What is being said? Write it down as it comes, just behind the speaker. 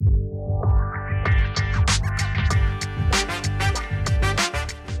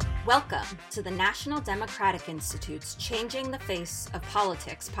Welcome to the National Democratic Institute's Changing the Face of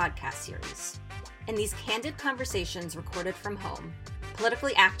Politics podcast series. In these candid conversations recorded from home,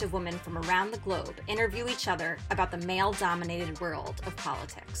 politically active women from around the globe interview each other about the male-dominated world of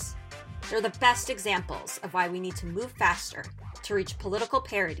politics. They're the best examples of why we need to move faster to reach political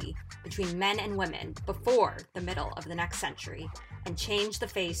parity between men and women before the middle of the next century and change the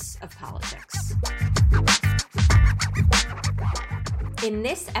face of politics. In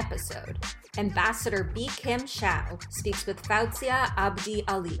this episode, Ambassador Bi-Khim Hsiao speaks with Fauziya Abdi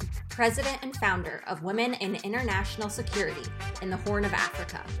Ali, president and founder of Women in International Security in the Horn of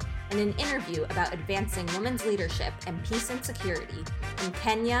Africa, in an interview about advancing women's leadership and peace and security in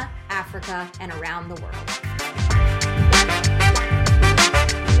Kenya, Africa, and around the world.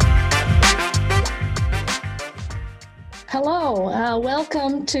 Hello,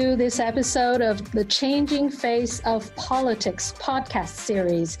 welcome to this episode of the Changing Face of Politics podcast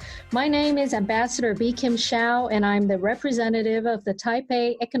series. My name is Ambassador Bi-Khim Hsiao, and I'm the representative of the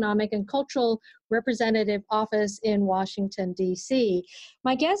Taipei Economic and Cultural Representative Office in Washington, D.C.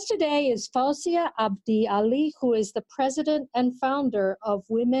 My guest today is Fauziya Abdi Ali, who is the president and founder of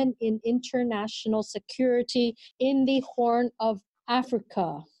Women in International Security in the Horn of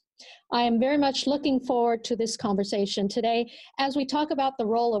Africa. I am very much looking forward to this conversation today as we talk about the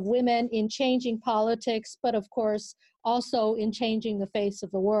role of women in changing politics, but of course, also in changing the face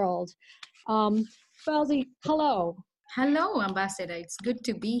of the world. Fauzi, hello. Hello, Ambassador. It's good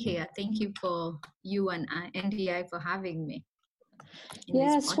to be here. Thank you for you and NDI for having me in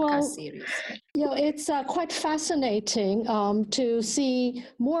this podcast series. It's quite fascinating to see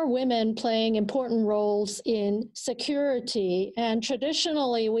more women playing important roles in security. And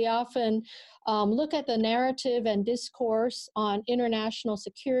traditionally, we often look at the narrative and discourse on international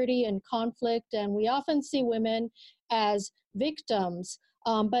security and conflict, and we often see women as victims.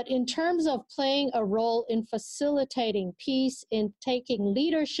 But in terms of playing a role in facilitating peace, in taking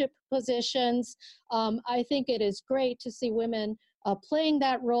leadership positions, I think it is great to see women playing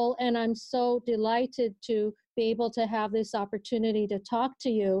that role, and I'm so delighted to be able to have this opportunity to talk to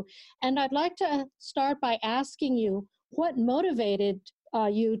you. And I'd like to start by asking you, what motivated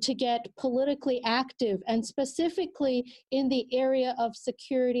you to get politically active, and specifically in the area of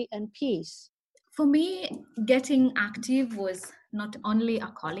security and peace? For me, getting active was not only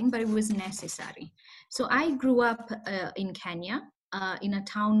a calling, but it was necessary. So I grew up in Kenya, in a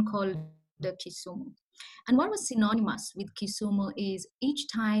town called Kisumu. And what was synonymous with Kisumu is each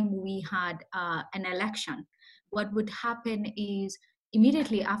time we had an election, what would happen is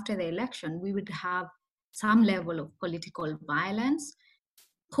immediately after the election, we would have some level of political violence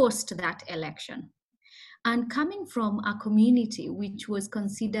post that election. And coming from a community which was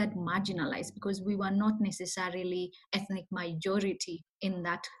considered marginalized because we were not necessarily ethnic majority in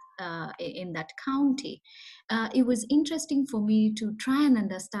that county, it was interesting for me to try and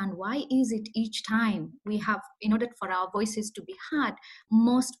understand why is it each time we have, in order for our voices to be heard,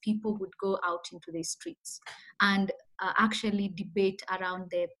 most people would go out into the streets and actually debate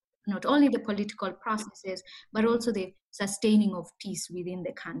around not only the political processes, but also the sustaining of peace within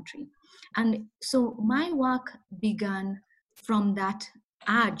the country. And so my work began from that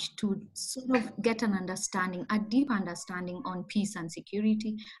urge to sort of get an understanding, a deep understanding on peace and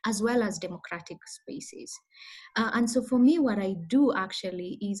security, as well as democratic spaces. And so for me, what I do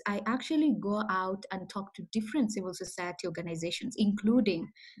actually is I actually go out and talk to different civil society organizations, including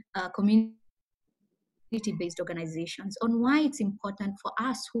community-based organizations, on why it's important for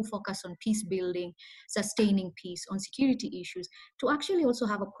us who focus on peace building, sustaining peace, on security issues, to actually also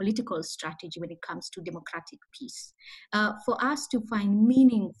have a political strategy when it comes to democratic peace. For us to find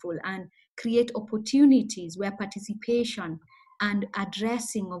meaningful and create opportunities where participation and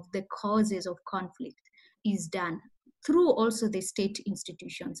addressing of the causes of conflict is done through also the state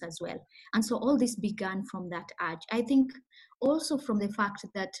institutions as well. And so all this began from that urge. I think also from the fact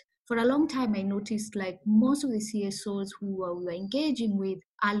that for a long time, I noticed like most of the CSOs who we were engaging with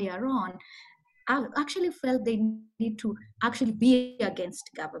earlier on, I actually felt they need to actually be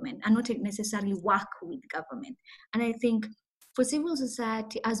against government and not necessarily work with government. And I think for civil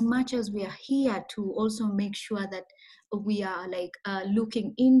society, as much as we are here to also make sure that we are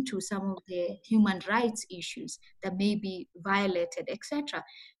looking into some of the human rights issues that may be violated, etc.,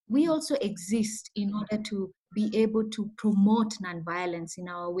 we also exist in order to be able to promote nonviolence in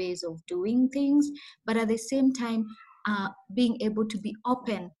our ways of doing things, but at the same time, being able to be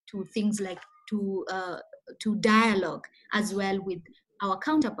open to things like to dialogue as well with our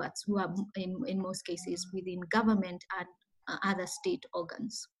counterparts who are in most cases within government and other state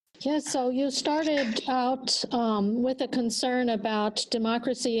organs. Yes, so you started out with a concern about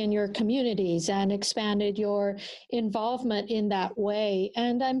democracy in your communities and expanded your involvement in that way.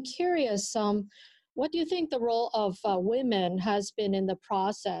 And I'm curious, what do you think the role of women has been in the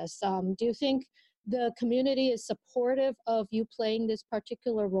process? Do you think the community is supportive of you playing this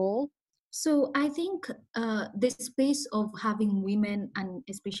particular role? So I think the space of having women and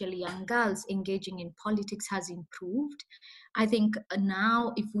especially young girls engaging in politics has improved. I think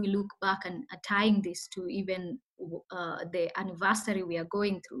now, if we look back and tying this to even the anniversary we are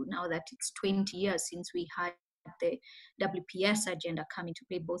going through now, that it's 20 years since we had the WPS agenda come into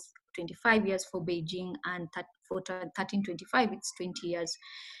play, both 25 years for Beijing and for 1325, it's 20 years.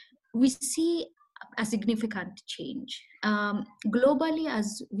 We see a significant change. Globally,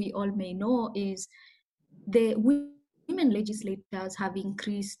 as we all may know, is the women legislators have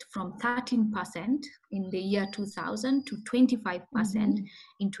increased from 13% in the year 2000 to 25%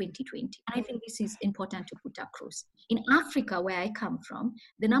 in 2020. And I think this is important to put across. In Africa, where I come from,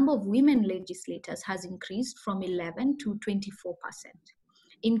 the number of women legislators has increased from 11 to 24%.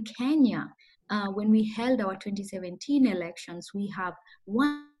 In Kenya, when we held our 2017 elections, we have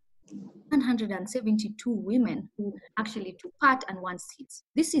 172 women who actually took part and won seats.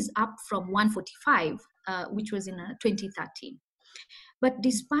 This is up from 145, which was in 2013. But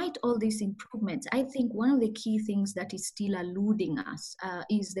despite all these improvements, I think one of the key things that is still eluding us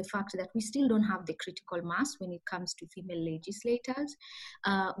is the fact that we still don't have the critical mass when it comes to female legislators.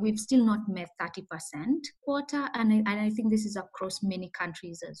 We've still not met 30% quota, and I think this is across many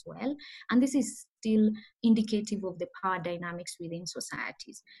countries as well. And this is still indicative of the power dynamics within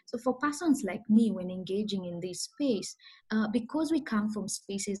societies. So for persons like me, when engaging in this space, because we come from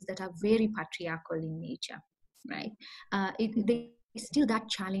spaces that are very patriarchal in nature, right? There's still that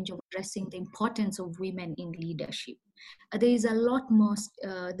challenge of addressing the importance of women in leadership. There is a lot more,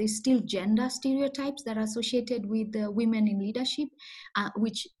 there's still gender stereotypes that are associated with women in leadership,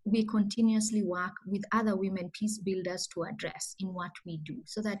 which we continuously work with other women peace builders to address in what we do,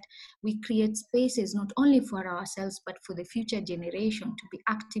 so that we create spaces not only for ourselves, but for the future generation to be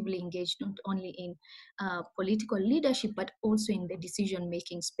actively engaged, not only in political leadership, but also in the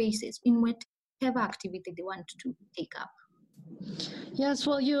decision-making spaces, in whatever activity they want to take up. Yes,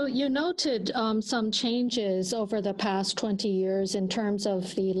 well, you noted some changes over the past 20 years in terms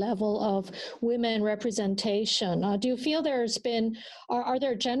of the level of women representation. Do you feel are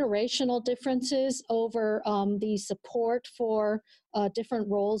there generational differences over the support for different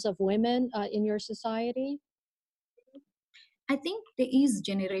roles of women in your society? I think there is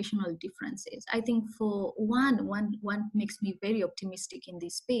generational differences. I think for one makes me very optimistic in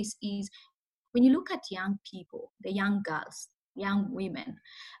this space is when you look at young people, the young girls, young women,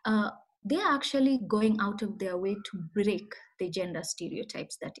 they're actually going out of their way to break the gender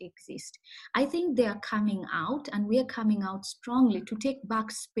stereotypes that exist. I think they are coming out, and we are coming out strongly to take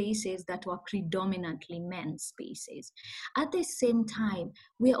back spaces that were predominantly men's spaces. At the same time,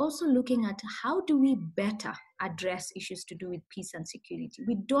 we are also looking at how do we better address issues to do with peace and security.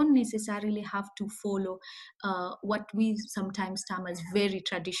 We don't necessarily have to follow what we sometimes term as very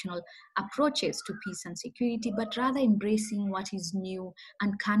traditional approaches to peace and security, but rather embracing what is new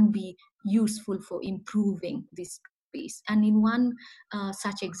and can be useful for improving this space. And in one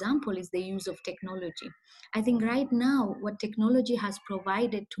such example is the use of technology. I think right now what technology has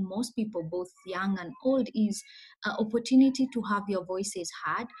provided to most people, both young and old, is opportunity to have your voices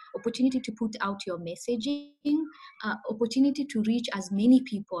heard, opportunity to put out your messaging, opportunity to reach as many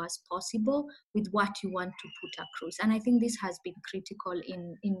people as possible with what you want to put across. And I think this has been critical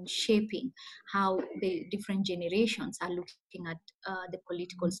in shaping how the different generations are looking at the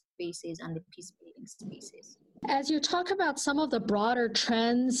political spaces and the peace building spaces. As you talk about some of the broader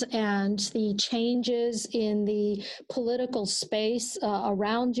trends and the changes in the political space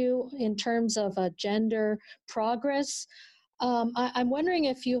around you in terms of gender progress, I'm wondering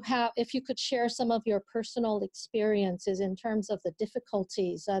if you could share some of your personal experiences in terms of the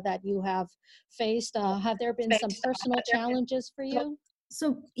difficulties that you have faced. Have there been some personal challenges for you?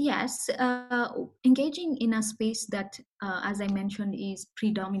 So yes, engaging in a space that, as I mentioned, is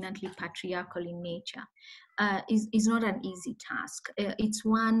predominantly patriarchal in nature is not an easy task. It's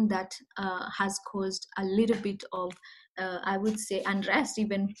one that has caused a little bit of, I would say, unrest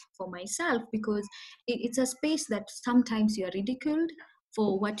even for myself, because it's a space that sometimes you're ridiculed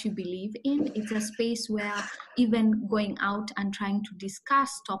for what you believe in. It's a space where even going out and trying to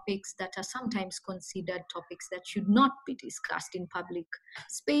discuss topics that are sometimes considered topics that should not be discussed in public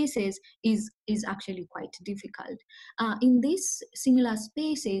spaces is actually quite difficult. In these similar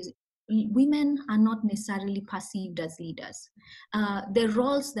spaces, women are not necessarily perceived as leaders. The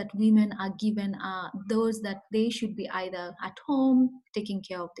roles that women are given are those that they should be either at home, taking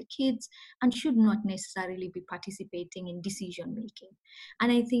care of the kids, and should not necessarily be participating in decision making.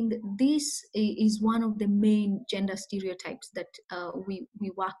 And I think this is one of the main gender stereotypes that we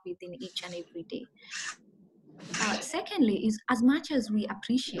work with in each and every day. Secondly, is as much as we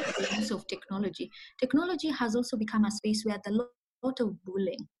appreciate the use of technology, technology has also become a space where a lot of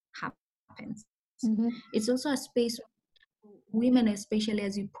bullying happens. Mm-hmm. It's also a space, women, especially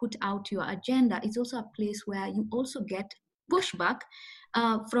as you put out your agenda, it's also a place where you also get pushback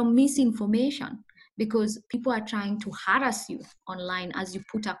from misinformation, because people are trying to harass you online as you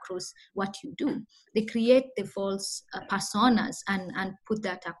put across what you do. They create the false personas and put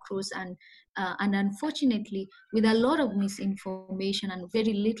that across, and unfortunately, with a lot of misinformation and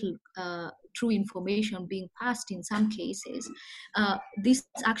very little true information being passed in some cases, this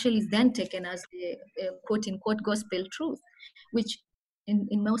actually is then taken as the quote unquote gospel truth, which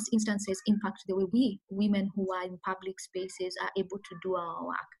in most instances impact the way we women who are in public spaces are able to do our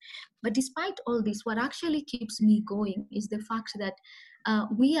work. But despite all this, what actually keeps me going is the fact that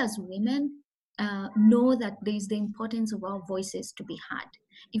we as women know that there is the importance of our voices to be heard.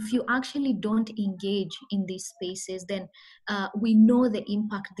 If you actually don't engage in these spaces, then we know the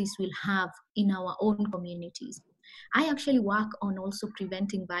impact this will have in our own communities. I actually work on also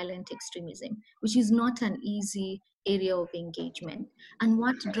preventing violent extremism, which is not an easy area of engagement. And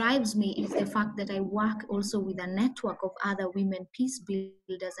what drives me is the fact that I work also with a network of other women peace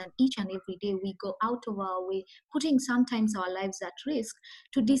builders, and each and every day we go out of our way, putting sometimes our lives at risk,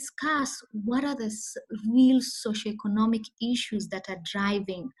 to discuss what are the real socioeconomic issues that are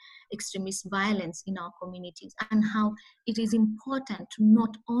driving extremist violence in our communities, and how it is important to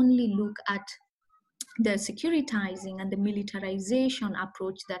not only look at the securitizing and the militarization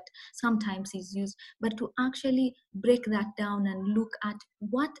approach that sometimes is used, but to actually break that down and look at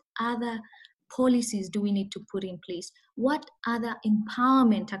what other policies do we need to put in place, what other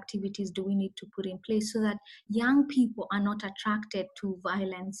empowerment activities do we need to put in place, so that young people are not attracted to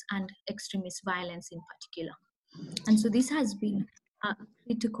violence and extremist violence in particular. And so this has been a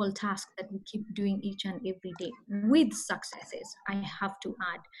critical task that we keep doing each and every day, with successes, I have to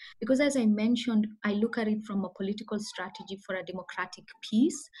add. Because as I mentioned, I look at it from a political strategy for a democratic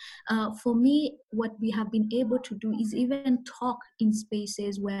peace. For me, what we have been able to do is even talk in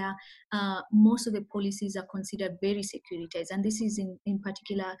spaces where most of the policies are considered very securitized. And this is in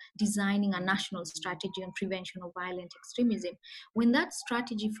particular designing a national strategy on prevention of violent extremism. When that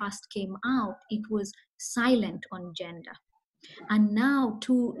strategy first came out, it was silent on gender. And now,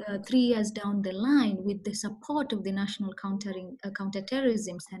 3 years down the line, with the support of the National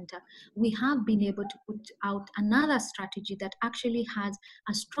Counterterrorism Center, we have been able to put out another strategy that actually has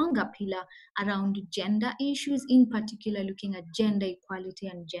a stronger pillar around gender issues, in particular looking at gender equality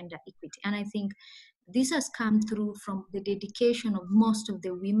and gender equity. And I think this has come through from the dedication of most of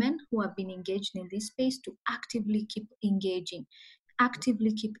the women who have been engaged in this space to actively keep engaging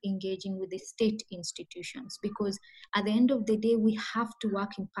with the state institutions, because at the end of the day, we have to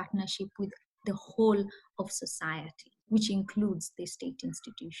work in partnership with the whole of society, which includes the state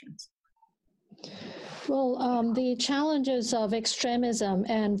institutions. Well, the challenges of extremism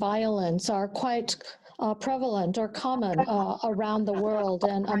and violence are quite prevalent or common around the world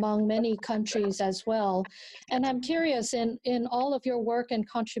and among many countries as well. And I'm curious, in all of your work and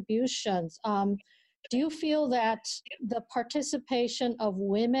contributions, do you feel that the participation of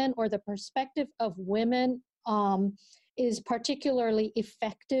women or the perspective of women is particularly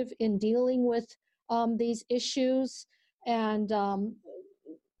effective in dealing with these issues? And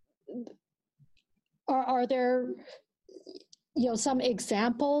are there some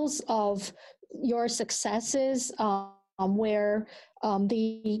examples of your successes where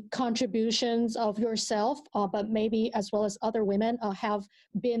the contributions of yourself, but maybe as well as other women, have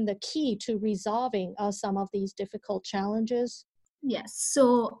been the key to resolving some of these difficult challenges? Yes,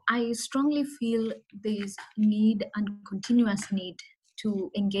 so I strongly feel there's need and continuous need to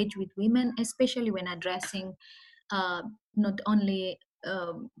engage with women, especially when addressing not only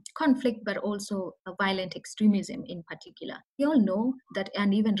conflict, but also violent extremism in particular. We all know that,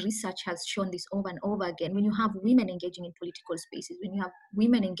 and even research has shown this over and over again, when you have women engaging in political spaces, when you have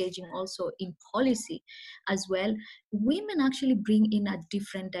women engaging also in policy as well, women actually bring in a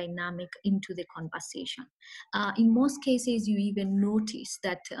different dynamic into the conversation. In most cases, you even notice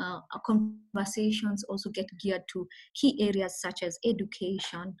that conversations also get geared to key areas such as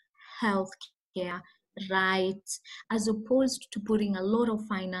education, healthcare, rights, as opposed to putting a lot of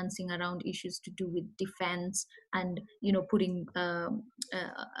financing around issues to do with defense and putting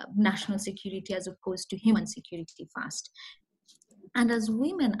national security as opposed to human security first. And as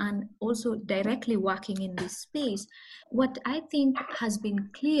women and also directly working in this space, what I think has been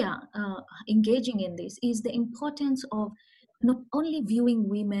clear engaging in this is the importance of not only viewing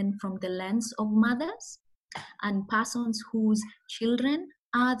women from the lens of mothers and persons whose children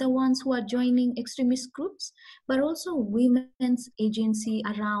are the ones who are joining extremist groups, but also women's agency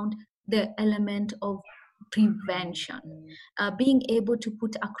around the element of prevention, being able to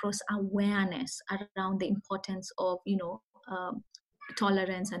put across awareness around the importance of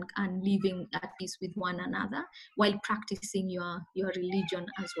tolerance and living at peace with one another while practicing your religion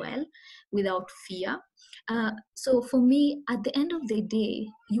as well without fear. So for me, at the end of the day,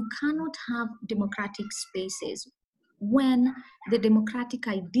 you cannot have democratic spaces when the democratic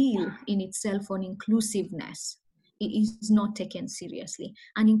ideal in itself on inclusiveness is not taken seriously.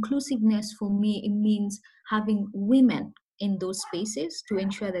 And inclusiveness for me, it means having women in those spaces to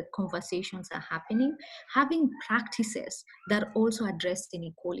ensure that conversations are happening, having practices that also address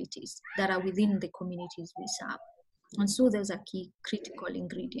inequalities that are within the communities we serve. And so those are key critical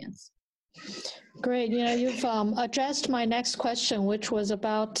ingredients. Great. You've addressed my next question, which was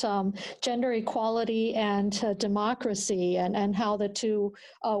about gender equality and democracy and how the two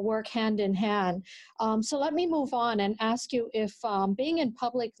work hand in hand. So let me move on and ask you if being in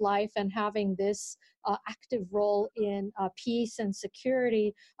public life and having this active role in peace and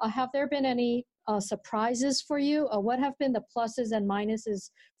security, have there been any surprises for you? What have been the pluses and minuses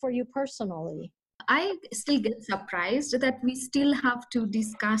for you personally? I still get surprised that we still have to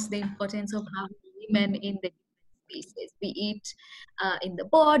discuss the importance of having women in the spaces, be it in the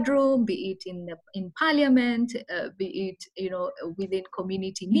boardroom, be it in parliament, be it within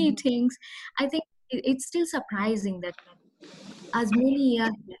community meetings. I think it's still surprising that as many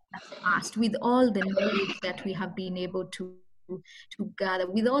years have passed, with all the knowledge that we have been able to gather,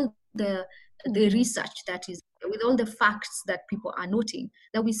 with all the research that is, with all the facts that people are noting,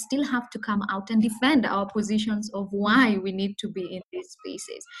 that we still have to come out and defend our positions of why we need to be in these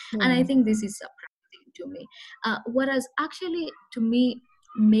spaces. And I think this is surprising to me. Whereas actually, to me,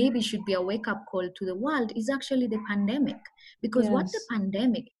 maybe should be a wake-up call to the world is actually the pandemic. Because what the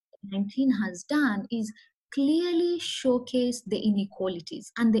pandemic 19 has done is clearly showcase the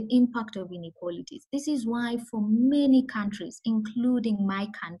inequalities and the impact of inequalities. This is why for many countries, including my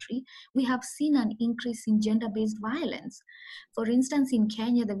country, we have seen an increase in gender-based violence. For instance, in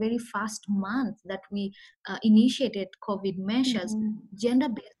Kenya, the very first month that we initiated COVID measures,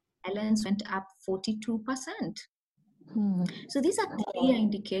 gender-based violence went up 42%. So these are clear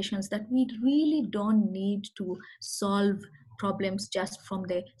indications that we really don't need to solve problems just from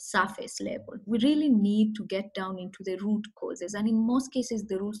the surface level. We really need to get down into the root causes. And in most cases,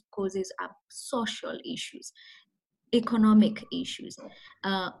 the root causes are social issues, economic issues,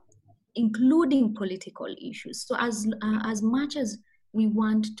 including political issues. So as much as we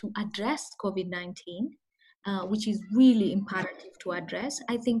want to address COVID-19, which is really imperative to address,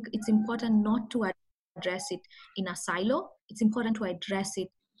 I think it's important not to address it in a silo. It's important to address it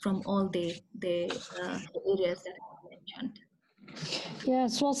from all the areas that I mentioned.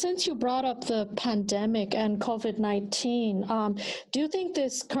 Yes, well, since you brought up the pandemic and COVID-19, do you think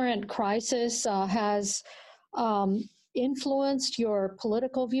this current crisis has influenced your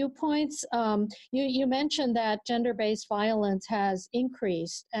political viewpoints? You mentioned that gender-based violence has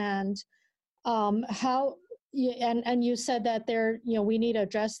increased, and you said that we need to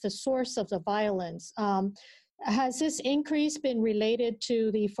address the source of the violence. Has this increase been related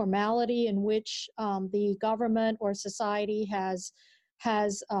to the formality in which the government or society has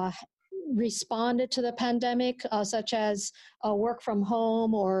responded to the pandemic, such as work from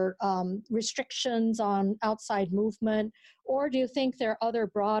home or restrictions on outside movement? Or do you think there are other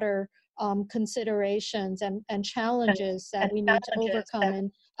broader considerations and challenges that we need to overcome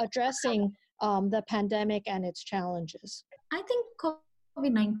in addressing the pandemic and its challenges? I think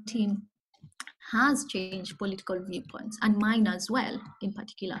COVID-19 has changed political viewpoints, and mine as well in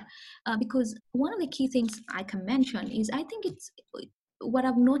particular, because one of the key things I can mention is I think what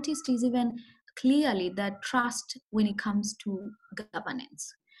I've noticed is even clearly that trust when it comes to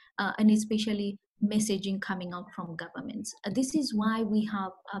governance, and especially messaging coming out from governments. This is why we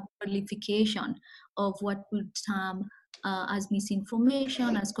have a proliferation of what we term as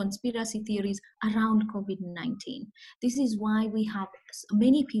misinformation, as conspiracy theories around COVID-19. This is why we have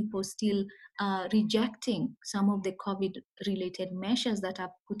many people still rejecting some of the COVID-related measures that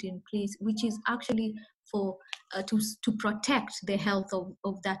are put in place, which is actually for to protect the health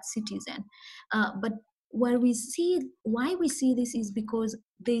of that citizen. But why we see this is because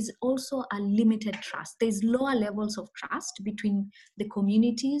there's also a limited trust. There's lower levels of trust between the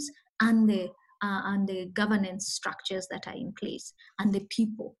communities and the governance structures that are in place and the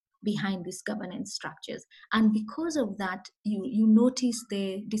people behind these governance structures. And because of that, you notice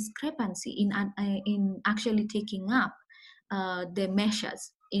the discrepancy in actually taking up the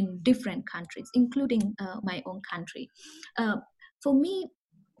measures in different countries, including my own country. For me,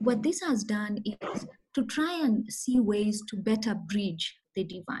 what this has done is to try and see ways to better bridge the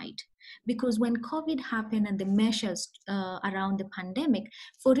divide. Because when COVID happened and the measures around the pandemic,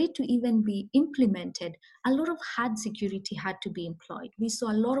 for it to even be implemented, a lot of hard security had to be employed. We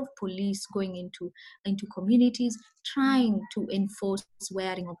saw a lot of police going into communities, trying to enforce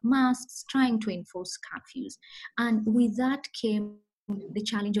wearing of masks, trying to enforce curfews. And with that came the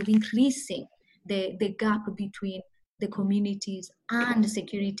challenge of increasing the gap between the communities and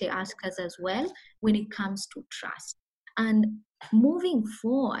security actors as well when it comes to trust. And moving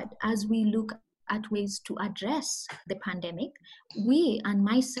forward, as we look at ways to address the pandemic, we and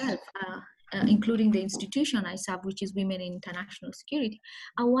myself, including the institution I serve, which is Women in International Security,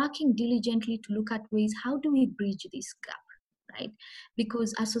 are working diligently to look at ways, how do we bridge this gap? Right?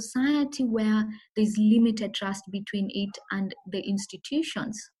 Because a society where there's limited trust between it and the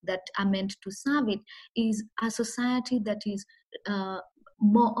institutions that are meant to serve it is a society that is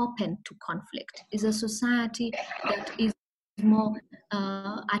more open to conflict, is a society that is more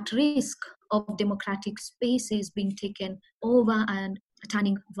at risk of democratic spaces being taken over and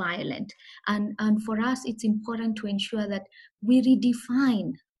turning violent. And for us, it's important to ensure that we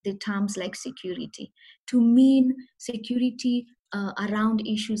redefine the terms like security to mean security around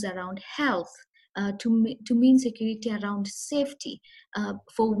issues around health, to mean security around safety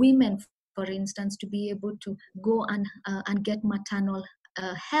for women, for instance, to be able to go and get maternal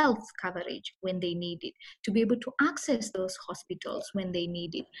health coverage when they need it, to be able to access those hospitals when they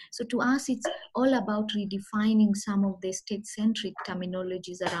need it. So to us, it's all about redefining some of the state-centric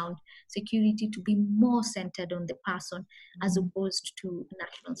terminologies around security to be more centered on the person as opposed to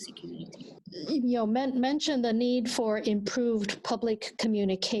national security. Mention the need for improved public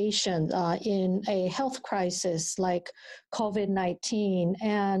communication in a health crisis like COVID-19,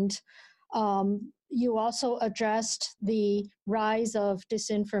 and you also addressed the rise of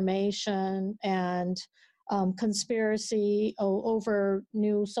disinformation and conspiracy over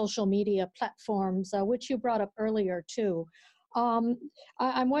new social media platforms, which you brought up earlier too.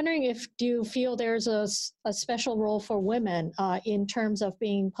 I'm wondering do you feel there's a special role for women in terms of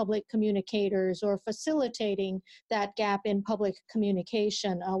being public communicators or facilitating that gap in public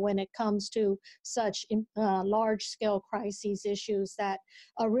communication when it comes to such large-scale crises issues that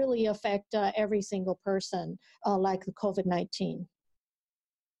really affect every single person, like the COVID-19?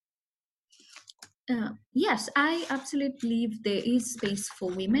 Yes, I absolutely believe there is space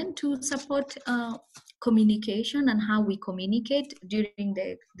for women to support communication and how we communicate during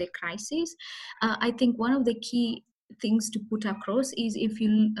the crisis. I think one of the key things to put across is if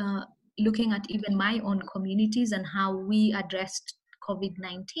you looking at even my own communities and how we addressed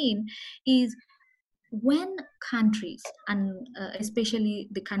COVID-19 is when countries, and especially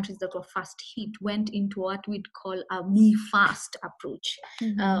the countries that were first hit, went into what we'd call a me first approach,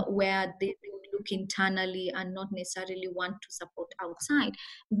 where they would look internally and not necessarily want to support outside.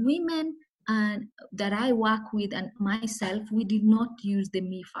 Women that I work with and myself, we did not use the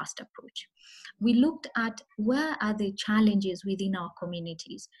me first approach. We looked at where are the challenges within our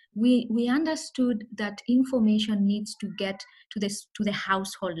communities. We understood that information needs to get to the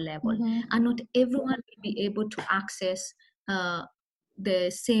household level, and not everyone will be able to access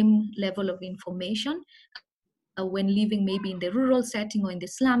the same level of information when living maybe in the rural setting or in the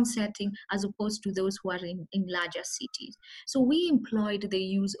slum setting, as opposed to those who are in larger cities. So we employed the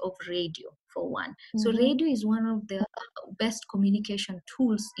use of radio for one. So radio is one of the best communication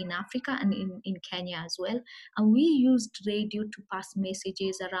tools in Africa and in Kenya as well. And we used radio to pass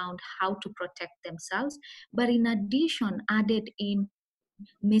messages around how to protect themselves, but in addition added in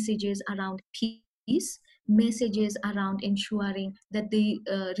messages around peace, messages around ensuring that the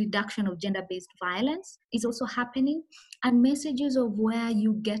reduction of gender-based violence is also happening, and messages of where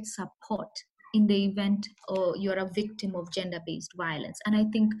you get support in the event or you're a victim of gender-based violence. And I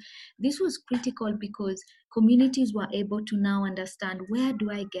think this was critical because communities were able to now understand, where do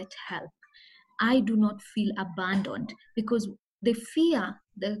I get help? I do not feel abandoned, because the fear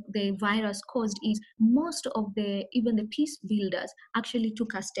the virus caused is most of even the peace builders actually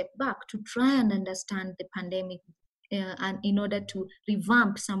took a step back to try and understand the pandemic and in order to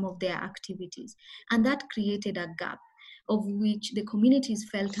revamp some of their activities. And that created a gap of which the communities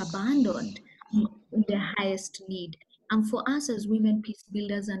felt abandoned their highest need. And for us as women peace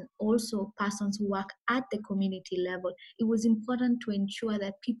builders and also persons who work at the community level, it was important to ensure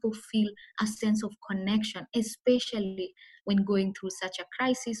that people feel a sense of connection, especially when going through such a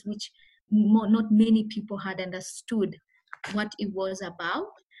crisis, which not many people had understood what it was about,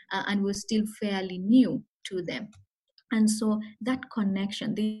 and was still fairly new to them. And so that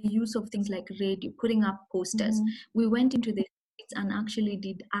connection, the use of things like radio, putting up posters, we went into the streets and actually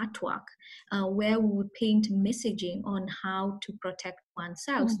did artwork where we would paint messaging on how to protect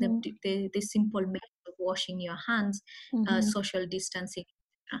oneself, the simple method of washing your hands, social distancing.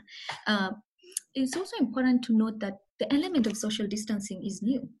 Uh, it's also important to note that the element of social distancing is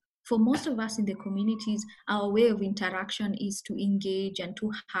new. For most of us in the communities, our way of interaction is to engage and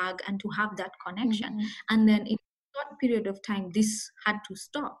to hug and to have that connection. And then in a short period of time, this had to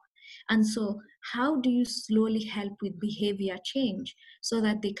stop. And so, how do you slowly help with behavior change so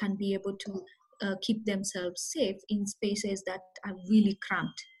that they can be able to keep themselves safe in spaces that are really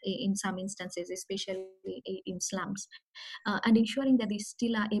cramped in some instances, especially in slums, and ensuring that they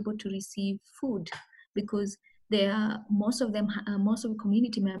still are able to receive food, because most of the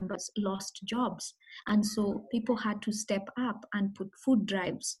community members lost jobs, and so people had to step up and put food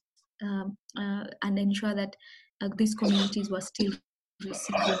drives and ensure that these communities were still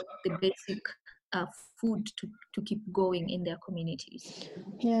receiving the basic uh, food to keep going in their communities.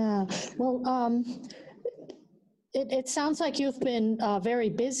 Yeah, well, it sounds like you've been very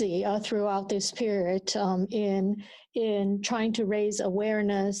busy throughout this period in trying to raise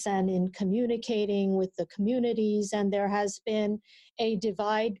awareness and in communicating with the communities. And there has been a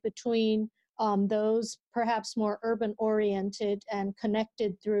divide between those perhaps more urban-oriented and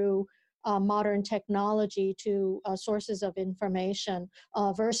connected through modern technology to sources of information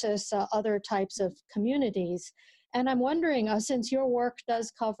versus other types of communities. And I'm wondering, since your work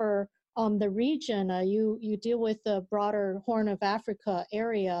does cover the region, you deal with the broader Horn of Africa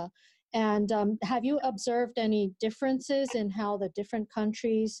area. And have you observed any differences in how the different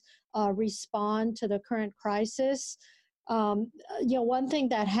countries respond to the current crisis? One thing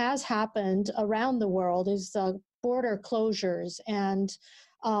that has happened around the world is border closures. And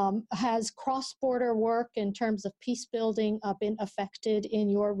has cross-border work in terms of peace building been affected in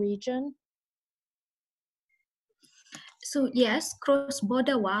your region? So yes,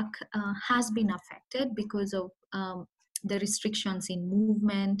 cross-border work has been affected because of the restrictions in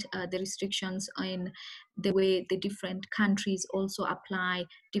movement, the restrictions in the way the different countries also apply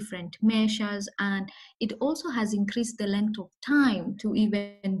different measures, and it also has increased the length of time to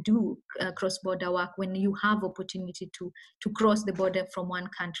even do cross-border work when you have opportunity to cross the border from one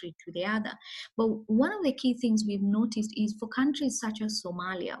country to the other. But one of the key things we've noticed is for countries such as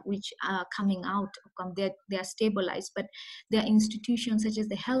Somalia, which are coming out, they are stabilized, but their institutions, such as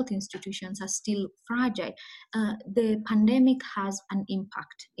the health institutions, are still fragile. The pandemic has an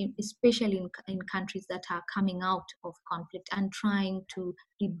impact, especially in countries that are coming out of conflict and trying to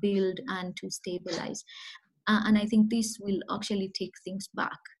rebuild and to stabilize. And I think this will actually take things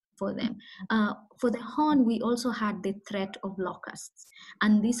back for them. For the Horn, we also had the threat of locusts,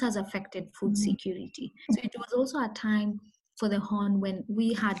 and this has affected food security. So it was also a time for the Horn when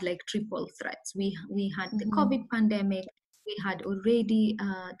we had like triple threats. We had the COVID pandemic, we had already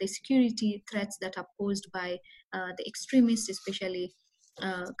the security threats that are posed by the extremists, especially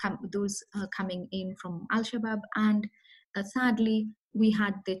those coming in from Al-Shabaab, and thirdly, we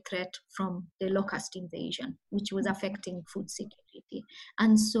had the threat from the locust invasion, which was affecting food security.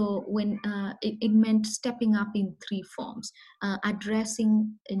 And so when it meant stepping up in three forms,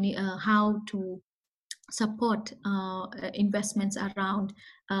 addressing how to support investments around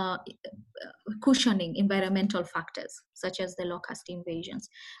cushioning environmental factors such as the locust invasions,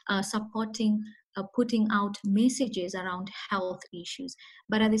 supporting putting out messages around health issues,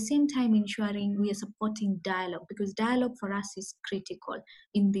 but at the same time ensuring we are supporting dialogue, because dialogue for us is critical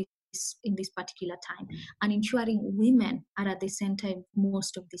in this particular time, and ensuring women are at the center of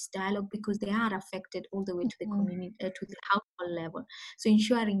most of this dialogue because they are affected all the way to the community, to the household level. So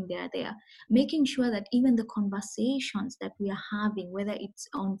ensuring they are there, making sure that even the conversations that we are having, whether it's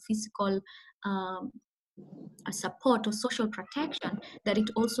on physical support or social protection, that it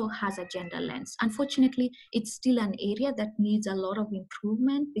also has a gender lens. Unfortunately, it's still an area that needs a lot of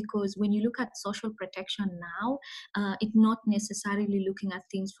improvement, because when you look at social protection now, it's not necessarily looking at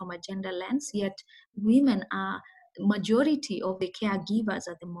things from a gender lens, yet women are majority of the caregivers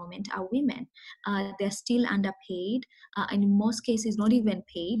at the moment are women. They're still underpaid, and in most cases not even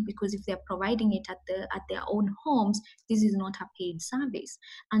paid, because if they're providing it at their own homes, this is not a paid service.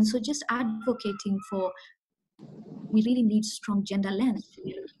 And so just advocating for, we really need strong gender lens to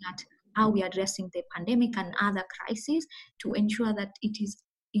be looking at how we are addressing the pandemic and other crises to ensure that it is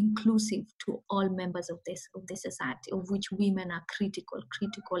inclusive to all members of the society, of which women are critical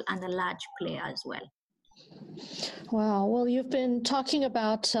and a large player as well. Wow. Well, you've been talking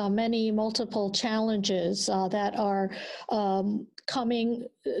about many multiple challenges that are coming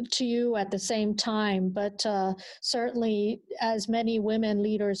to you at the same time, but certainly as many women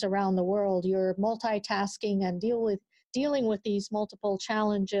leaders around the world, you're multitasking and dealing with these multiple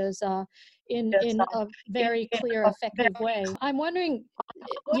challenges in a very clear, effective way. I'm wondering,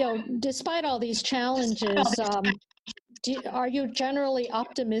 despite all these challenges, are you generally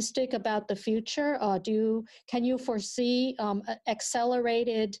optimistic about the future? Can you foresee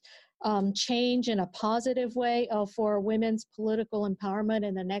accelerated change in a positive way for women's political empowerment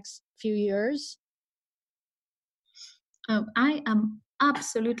in the next few years? I am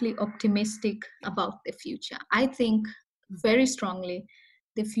absolutely optimistic about the future. I think very strongly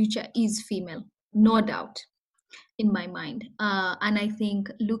the future is female, no doubt, in my mind. And I think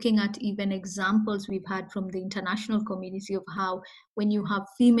looking at even examples we've had from the international community of how when you have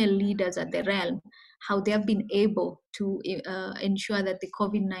female leaders at the realm, how they have been able to ensure that the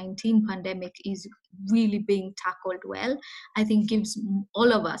COVID-19 pandemic is really being tackled well, I think gives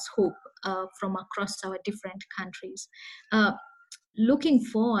all of us hope from across our different countries. Looking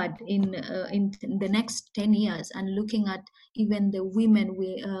forward in the next 10 years and looking at even the women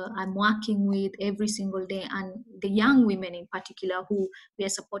I'm working with every single day, and the young women in particular who we are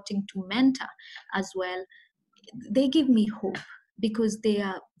supporting to mentor as well, they give me hope because they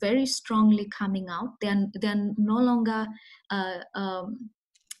are very strongly coming out. They're no longer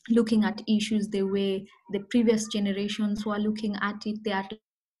looking at issues the way the previous generations were looking at it. They are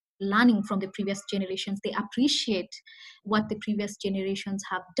learning from the previous generations. They appreciate what the previous generations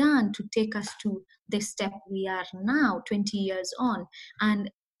have done to take us to the step we are now, 20 years on,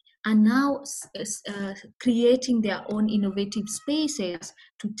 and now creating their own innovative spaces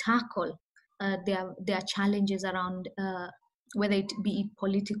to tackle their challenges around whether it be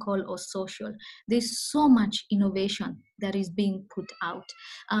political or social. There's so much innovation that is being put out.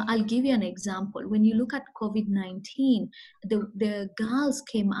 I'll give you an example. When you look at COVID-19, the girls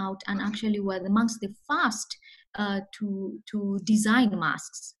came out and actually were amongst the first to design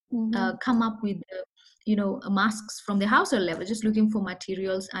masks, come up with masks from the household level, just looking for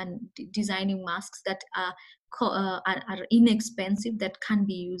materials and designing masks that are inexpensive, that can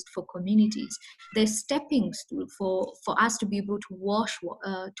be used for communities. They're stepping stool for us to be able to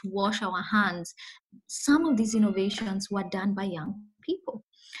wash our hands. Some of these innovations were done by young people.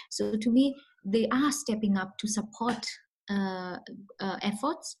 So to me, they are stepping up to support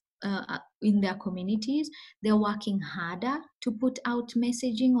efforts in their communities. They're working harder to put out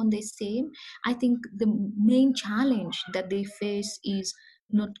messaging on the same. I think the main challenge that they face is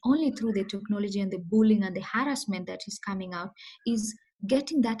not only through the technology and the bullying and the harassment that is coming out, is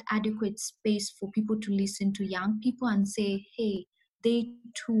getting that adequate space for people to listen to young people and say, hey, they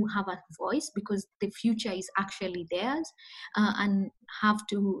too have a voice, because the future is actually theirs, and have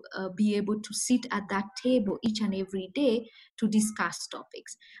to be able to sit at that table each and every day to discuss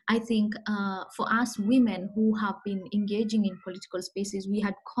topics. I think for us women who have been engaging in political spaces, we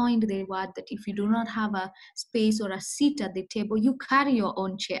had coined the word that if you do not have a space or a seat at the table, you carry your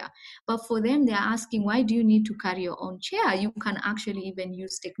own chair. But for them, they're asking, why do you need to carry your own chair? You can actually even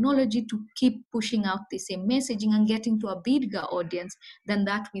use technology to keep pushing out the same messaging and getting to a bigger audience than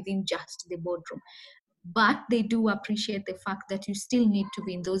that within just the boardroom. But they do appreciate the fact that you still need to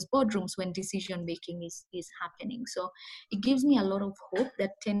be in those boardrooms when decision making is happening. So it gives me a lot of hope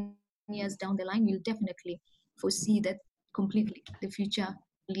that 10 years down the line, we'll definitely foresee that completely the future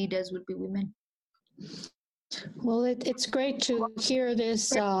leaders will be women. Well, it's great to hear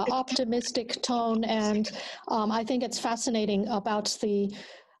this optimistic tone, and I think it's fascinating about the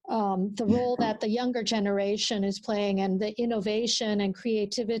role that the younger generation is playing and the innovation and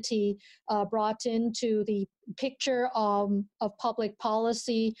creativity brought into the picture of public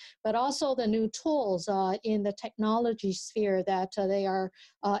policy, but also the new tools in the technology sphere that they are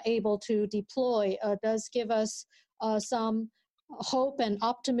able to deploy does give us some hope and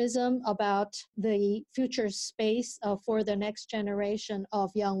optimism about the future space for the next generation of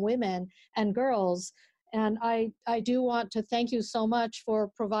young women and girls. And I do want to thank you so much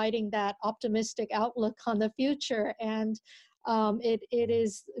for providing that optimistic outlook on the future. And it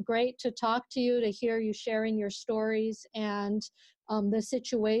is great to talk to you, to hear you sharing your stories and the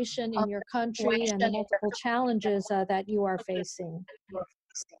situation in your country and the multiple challenges that you are facing.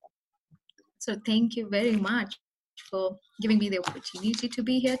 So thank you very much for giving me the opportunity to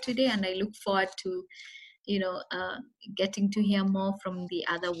be here today. And I look forward to getting to hear more from the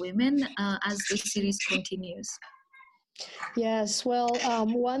other women as the series continues. Yes, well,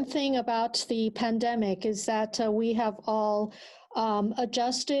 one thing about the pandemic is that we have all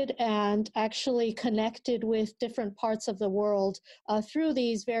adjusted and actually connected with different parts of the world through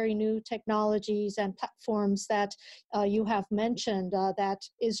these very new technologies and platforms that you have mentioned that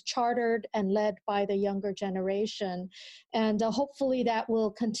is chartered and led by the younger generation. And hopefully that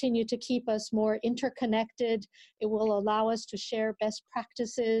will continue to keep us more interconnected. It will allow us to share best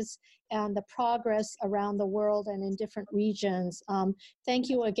practices and the progress around the world and in different regions. Thank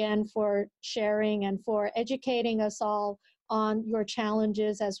you again for sharing and for educating us all on your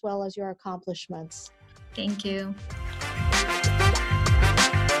challenges as well as your accomplishments. Thank you.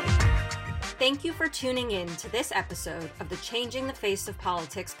 Thank you for tuning in to this episode of the Changing the Face of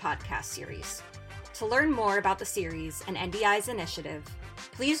Politics podcast series. To learn more about the series and NDI's initiative,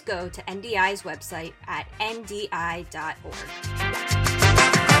 please go to NDI's website at ndi.org.